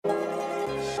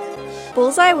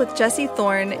Bullseye with Jesse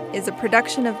Thorne is a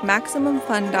production of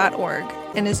MaximumFun.org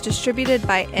and is distributed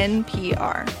by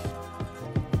NPR.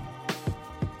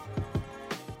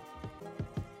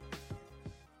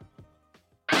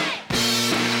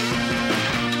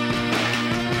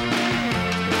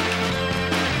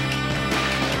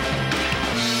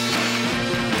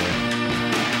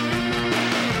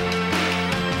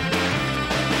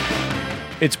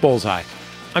 It's Bullseye.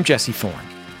 I'm Jesse Thorne.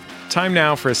 Time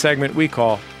now for a segment we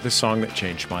call The Song That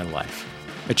Changed My Life.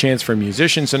 A chance for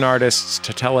musicians and artists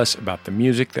to tell us about the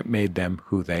music that made them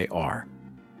who they are.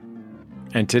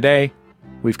 And today,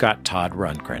 we've got Todd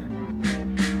Rundgren.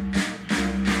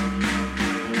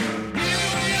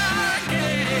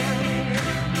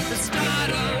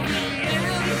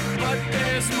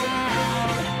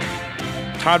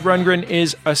 Todd Rundgren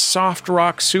is a soft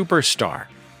rock superstar,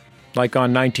 like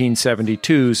on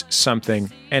 1972's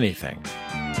Something Anything.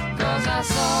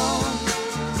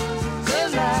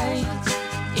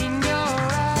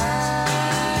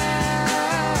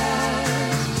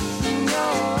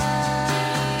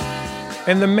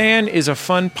 And the man is a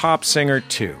fun pop singer,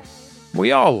 too.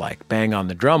 We all like bang on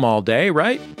the drum all day,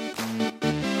 right?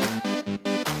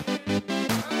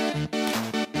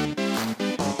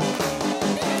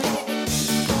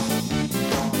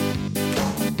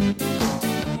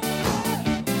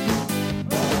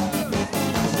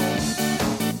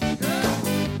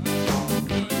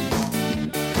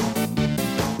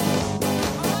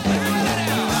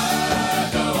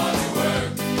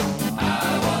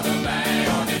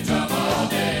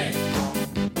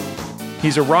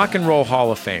 He's a rock and roll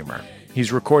Hall of Famer.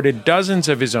 He's recorded dozens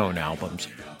of his own albums,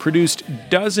 produced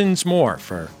dozens more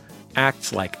for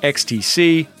acts like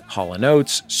XTC, Hall &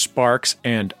 Oates, Sparks,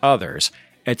 and others.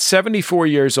 At 74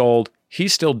 years old,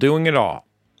 he's still doing it all.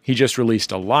 He just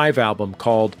released a live album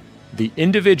called The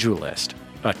Individualist,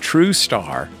 A True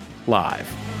Star,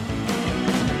 Live.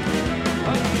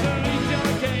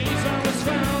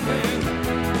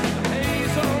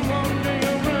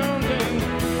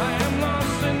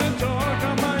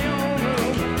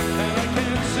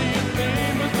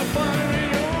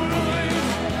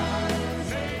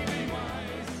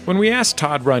 When we asked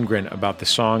Todd Rundgren about the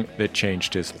song that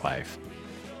changed his life,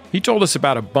 he told us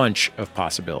about a bunch of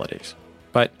possibilities.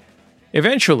 But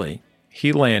eventually,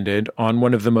 he landed on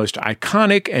one of the most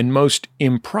iconic and most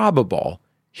improbable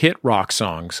hit rock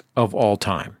songs of all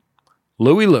time,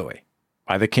 Louie Louie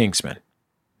by the Kingsmen.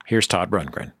 Here's Todd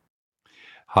Rundgren.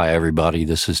 Hi, everybody.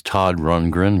 This is Todd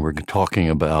Rundgren. We're talking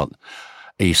about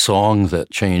a song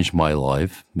that changed my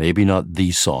life. Maybe not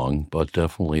the song, but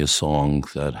definitely a song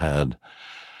that had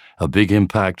a big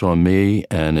impact on me,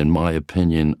 and in my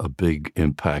opinion, a big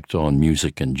impact on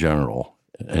music in general.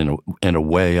 In a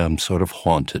way, I'm sort of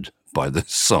haunted by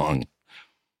this song.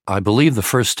 I believe the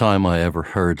first time I ever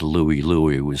heard Louie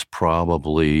Louie was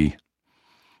probably,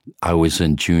 I was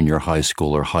in junior high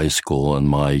school or high school, and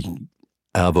my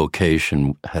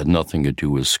avocation had nothing to do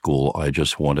with school. I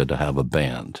just wanted to have a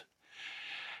band.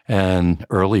 And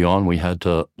early on, we had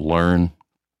to learn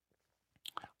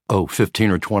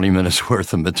 15 or 20 minutes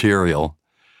worth of material.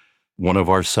 One of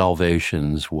our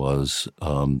salvations was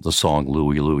the song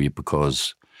Louie Louie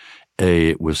because,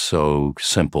 A, it was so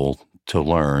simple to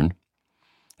learn.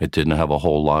 It didn't have a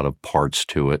whole lot of parts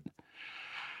to it.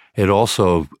 It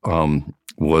also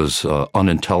was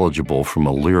unintelligible from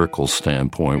a lyrical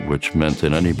standpoint, which meant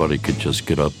that anybody could just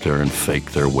get up there and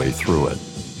fake their way through it.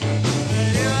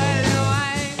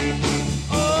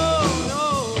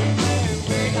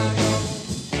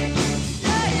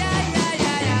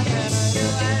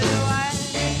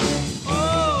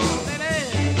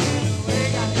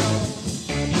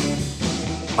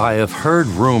 I have heard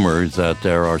rumors that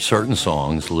there are certain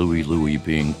songs, Louie Louie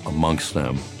being amongst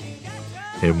them,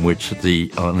 in which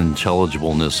the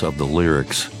unintelligibleness of the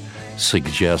lyrics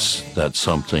suggests that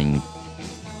something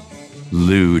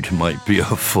lewd might be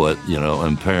afoot,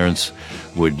 and parents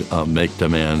would make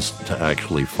demands to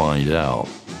actually find out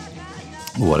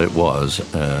what it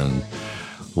was, and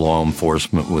law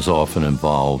enforcement was often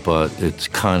involved, but it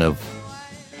kind of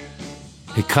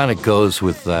goes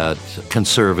with that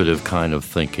conservative kind of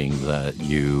thinking that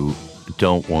you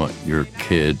don't want your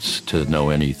kids to know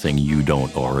anything you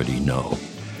don't already know.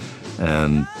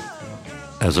 And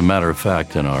as a matter of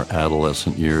fact, in our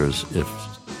adolescent years, if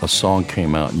a song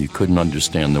came out and you couldn't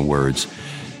understand the words,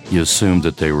 you assumed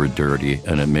that they were dirty,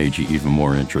 and it made you even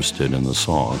more interested in the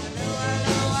song.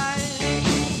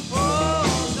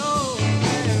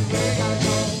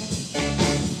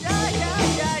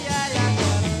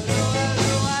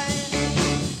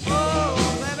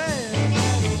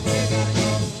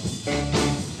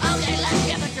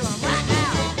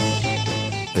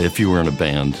 if you were in a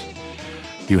band,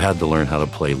 you had to learn how to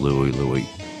play Louie Louie.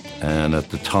 And at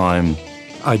the time,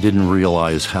 I didn't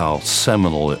realize how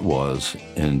seminal it was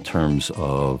in terms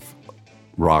of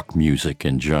rock music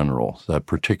in general. That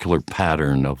particular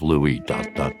pattern of Louie,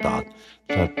 dot, dot, dot,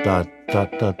 dot, dot,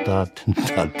 dot, dot, dot,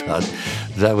 dot, dot,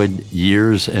 that would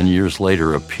years and years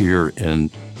later appear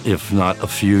in, if not a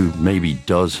few, maybe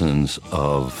dozens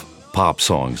of pop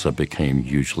songs that became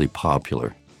hugely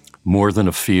popular. More Than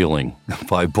a Feeling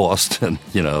by Boston,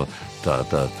 you know, da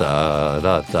da da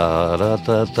da da da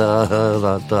da da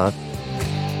da da.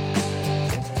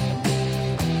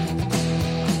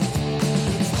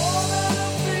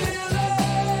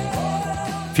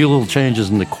 Few little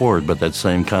changes in the chord, but that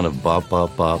same kind of bop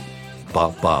bop bop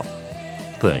bop bop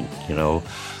thing, you know.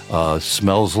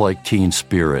 Smells Like Teen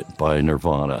Spirit by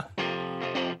Nirvana.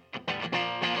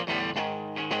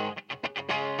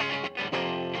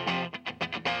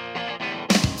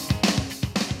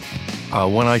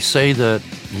 When I say that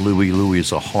Louie Louie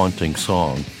is a haunting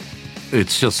song,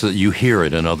 it's just that you hear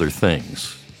it in other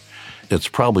things. It's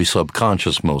probably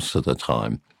subconscious most of the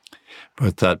time,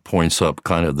 but that points up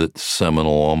kind of the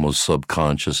seminal, almost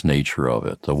subconscious nature of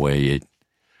it, the way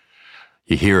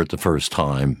you hear it the first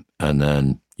time, and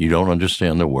then you don't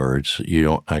understand the words, you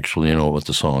don't actually know what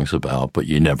the song's about, but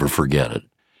you never forget it.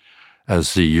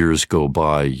 As the years go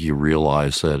by, you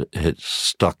realize that it's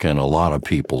stuck in a lot of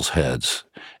people's heads.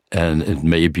 And it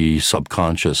may be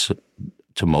subconscious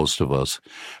to most of us,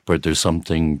 but there's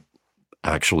something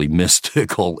actually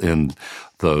mystical in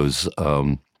those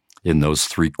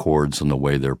three chords and the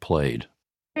way they're played.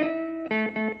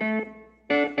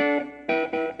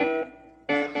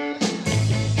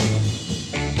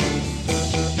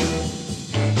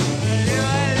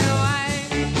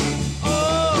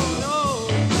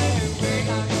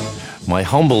 My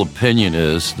humble opinion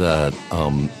is that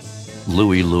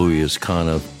Louie Louie is kind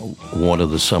of one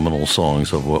of the seminal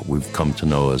songs of what we've come to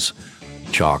know as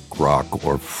jock rock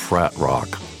or frat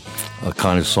rock, a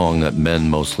kind of song that men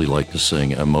mostly like to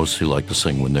sing, and mostly like to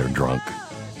sing when they're drunk.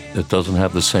 It doesn't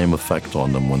have the same effect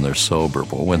on them when they're sober,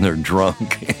 but when they're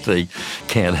drunk, they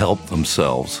can't help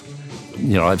themselves.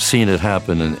 You know, I've seen it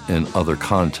happen in other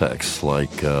contexts,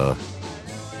 like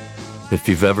if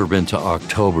you've ever been to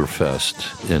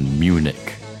Oktoberfest in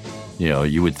Munich, you know,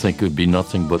 you would think it would be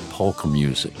nothing but polka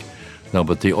music. No,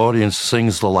 but the audience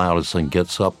sings the loudest and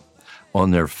gets up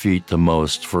on their feet the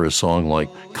most for a song like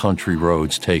Country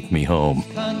Roads, Take Me Home.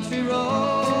 Country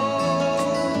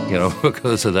Road. You know,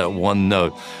 because of that one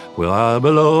note, where I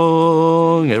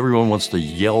belong. Everyone wants to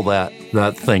yell that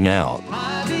thing out.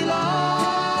 I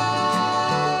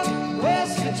belong,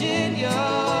 West Virginia.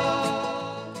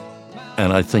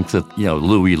 And I think that, you know,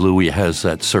 Louie Louie has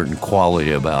that certain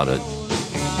quality about it.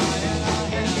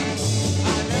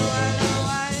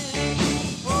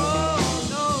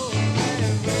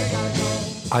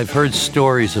 I've heard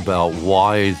stories about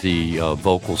why the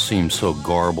vocals seem so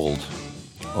garbled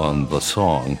on the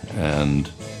song, and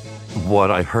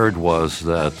what I heard was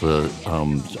that the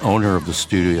owner of the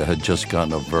studio had just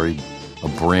gotten a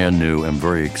brand new and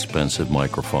very expensive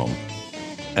microphone,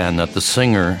 and that the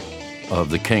singer of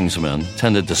the Kingsmen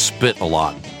tended to spit a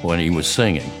lot when he was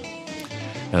singing.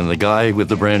 And the guy with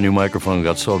the brand new microphone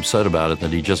got so upset about it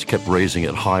that he just kept raising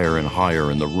it higher and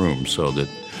higher in the room so that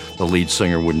the lead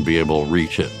singer wouldn't be able to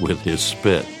reach it with his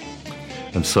spit.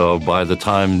 And so by the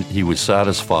time he was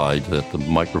satisfied that the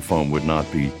microphone would not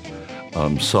be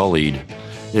sullied,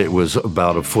 it was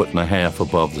about 1.5 feet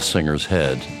above the singer's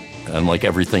head. And like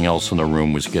everything else in the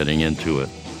room was getting into it.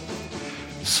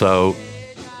 So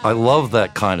I love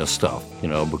that kind of stuff, you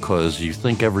know, because you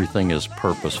think everything is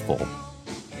purposeful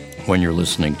when you're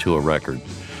listening to a record.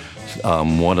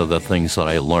 One of the things that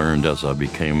I learned as I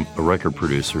became a record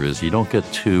producer is you don't get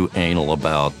too anal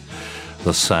about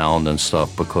the sound and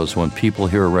stuff, because when people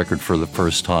hear a record for the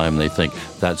first time, they think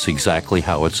that's exactly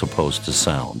how it's supposed to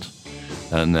sound.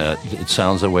 And that it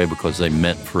sounds that way because they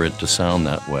meant for it to sound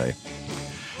that way.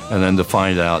 And then to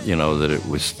find out, you know, that it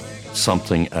was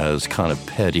something as kind of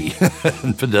petty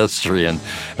and pedestrian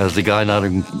as the guy not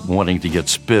even wanting to get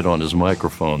spit on his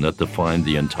microphone, that defined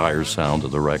the entire sound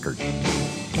of the record.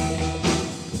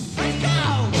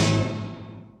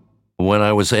 When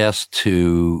I was asked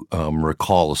to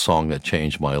recall a song that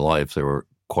changed my life, there were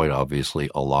quite obviously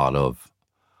a lot of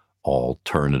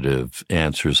alternative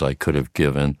answers I could have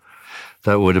given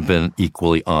that would have been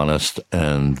equally honest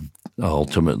and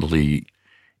ultimately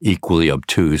equally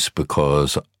obtuse,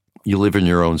 because you live in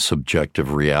your own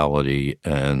subjective reality,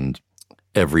 and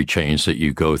every change that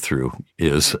you go through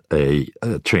is a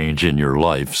change in your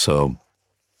life. So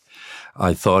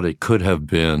I thought it could have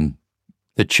been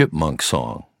the Chipmunk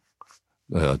song,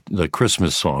 the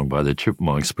Christmas song by the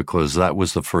Chipmunks, because that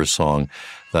was the first song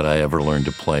that I ever learned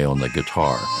to play on the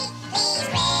guitar.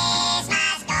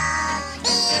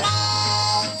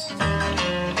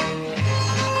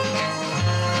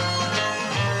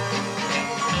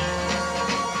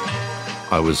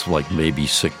 I was like maybe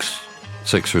six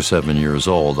or 7 years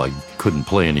old. I couldn't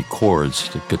play any chords.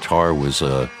 The guitar was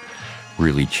a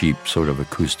really cheap sort of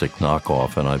acoustic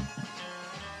knockoff, and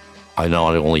I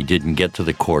not only didn't get to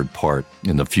the chord part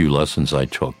in the few lessons I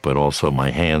took, but also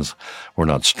my hands were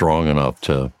not strong enough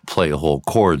to play a whole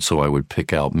chord, so I would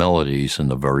pick out melodies,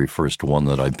 and the very first one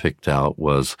that I picked out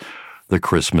was the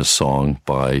Christmas song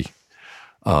by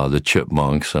the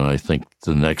Chipmunks, and I think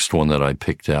the next one that I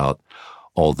picked out,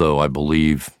 although I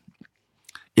believe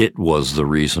it was the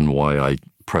reason why I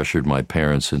pressured my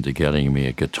parents into getting me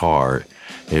a guitar,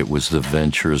 it was the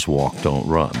Ventures' Walk, Don't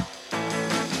Run.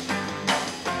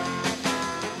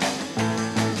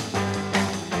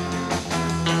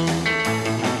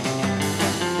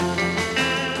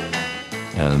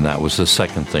 And that was the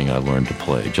second thing I learned to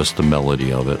play, just the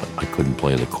melody of it. I couldn't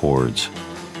play the chords.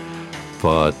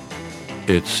 But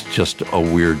it's just a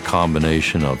weird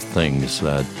combination of things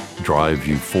that drive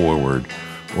you forward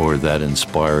or that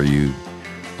inspire you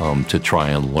to try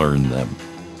and learn them.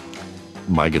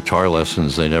 My guitar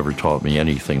lessons, they never taught me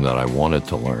anything that I wanted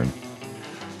to learn.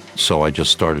 So I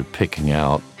just started picking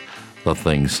out the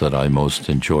things that I most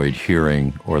enjoyed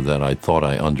hearing or that I thought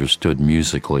I understood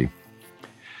musically.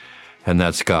 And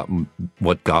that's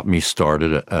what got me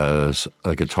started as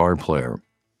a guitar player.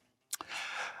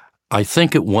 I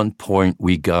think at one point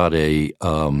we got a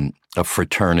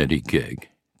fraternity gig.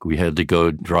 We had to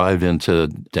go drive into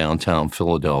downtown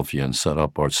Philadelphia and set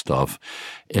up our stuff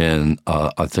in,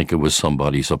 I think it was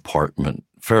somebody's apartment,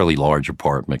 fairly large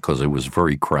apartment because it was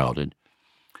very crowded.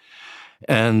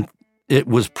 And it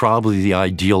was probably the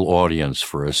ideal audience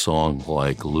for a song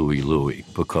like Louie Louie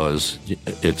because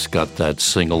it's got that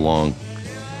sing-along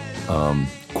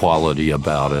quality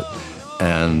about it.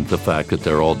 And the fact that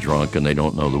they're all drunk and they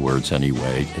don't know the words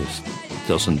anyway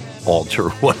doesn't alter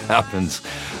what happens.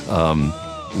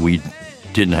 We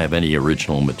didn't have any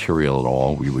original material at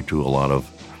all. We would do a lot of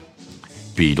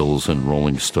Beatles and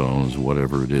Rolling Stones,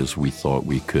 whatever it is we thought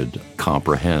we could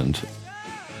comprehend.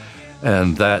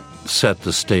 And that set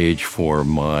the stage for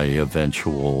my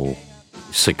eventual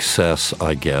success,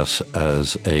 I guess,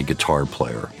 as a guitar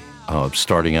player.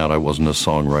 Starting out, I wasn't a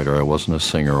songwriter, I wasn't a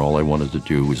singer. All I wanted to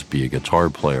do was be a guitar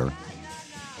player.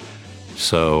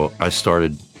 So I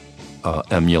started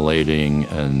emulating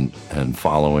and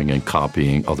following and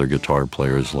copying other guitar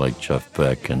players like Jeff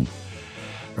Beck and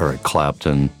Eric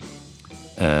Clapton,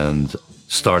 and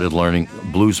started learning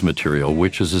blues material,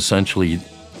 which is essentially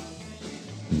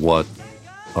what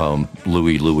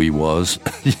Louie Louie was.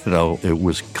 It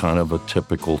was kind of a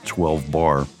typical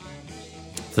 12-bar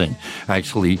thing.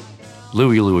 Actually,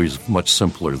 Louie Louie is much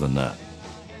simpler than that.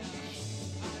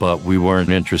 But we weren't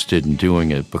interested in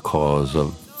doing it because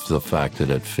of the fact that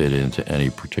it fit into any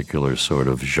particular sort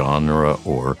of genre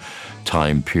or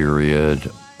time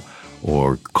period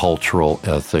or cultural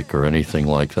ethic or anything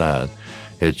like that.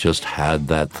 It just had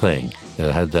that thing.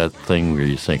 It had that thing where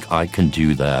you think, I can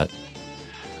do that.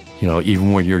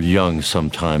 Even when you're young,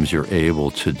 sometimes you're able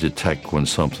to detect when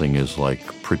something is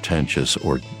like pretentious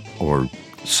or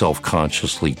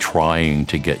self-consciously trying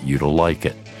to get you to like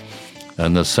it.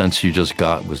 And the sense you just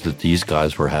got was that these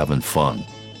guys were having fun.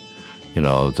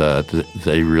 That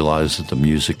they realized that the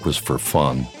music was for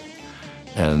fun.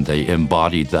 And they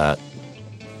embodied that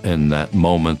in that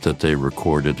moment that they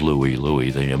recorded Louie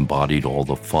Louie. They embodied all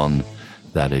the fun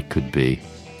that it could be.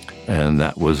 And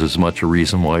that was as much a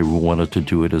reason why we wanted to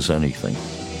do it as anything.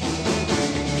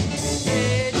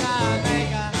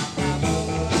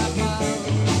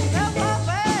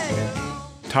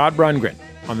 Todd Rundgren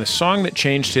on the song that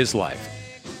changed his life,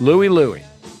 Louie Louie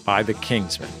by the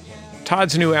Kingsmen.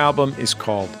 Todd's new album is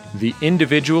called The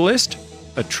Individualist,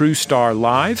 A True Star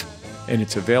Live, and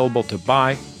it's available to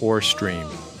buy or stream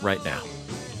right now.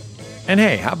 And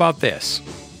hey, how about this?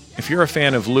 If you're a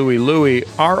fan of Louie Louie,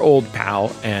 our old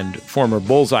pal and former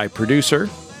Bullseye producer,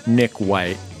 Nick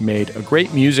White, made a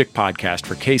great music podcast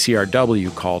for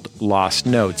KCRW called Lost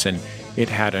Notes, and it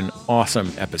had an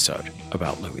awesome episode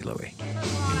about Louie Louie.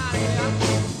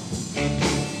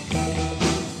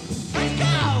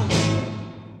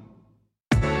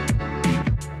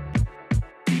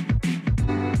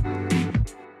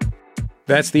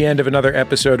 That's the end of another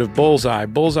episode of Bullseye.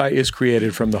 Bullseye is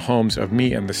created from the homes of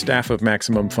me and the staff of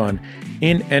Maximum Fun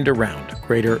in and around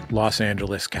greater Los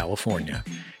Angeles, California.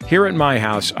 Here at my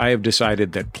house, I have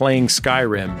decided that playing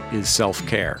Skyrim is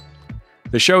self-care.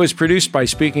 The show is produced by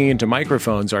Speaking Into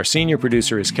Microphones. Our senior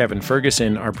producer is Kevin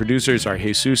Ferguson. Our producers are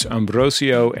Jesus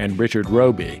Ambrosio and Richard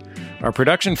Roby. Our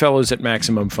production fellows at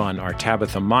Maximum Fun are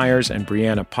Tabitha Myers and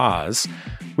Brianna Paz.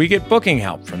 We get booking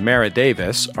help from Mara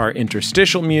Davis. Our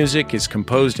interstitial music is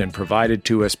composed and provided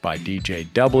to us by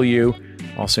DJ W,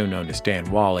 also known as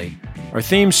Dan Wally. Our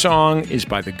theme song is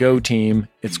by the Go Team.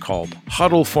 It's called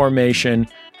Huddle Formation.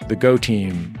 The Go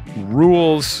Team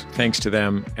rules, thanks to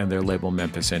them and their label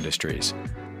Memphis Industries.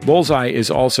 Bullseye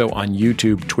is also on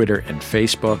YouTube, Twitter, and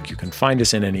Facebook. You can find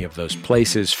us in any of those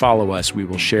places. Follow us. We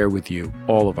will share with you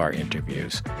all of our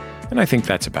interviews. And I think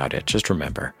that's about it. Just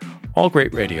remember, all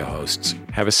great radio hosts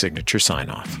have a signature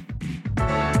sign-off.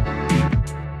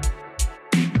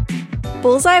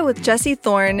 Bullseye with Jesse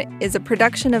Thorne is a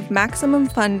production of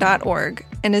MaximumFun.org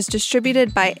and is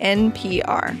distributed by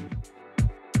NPR.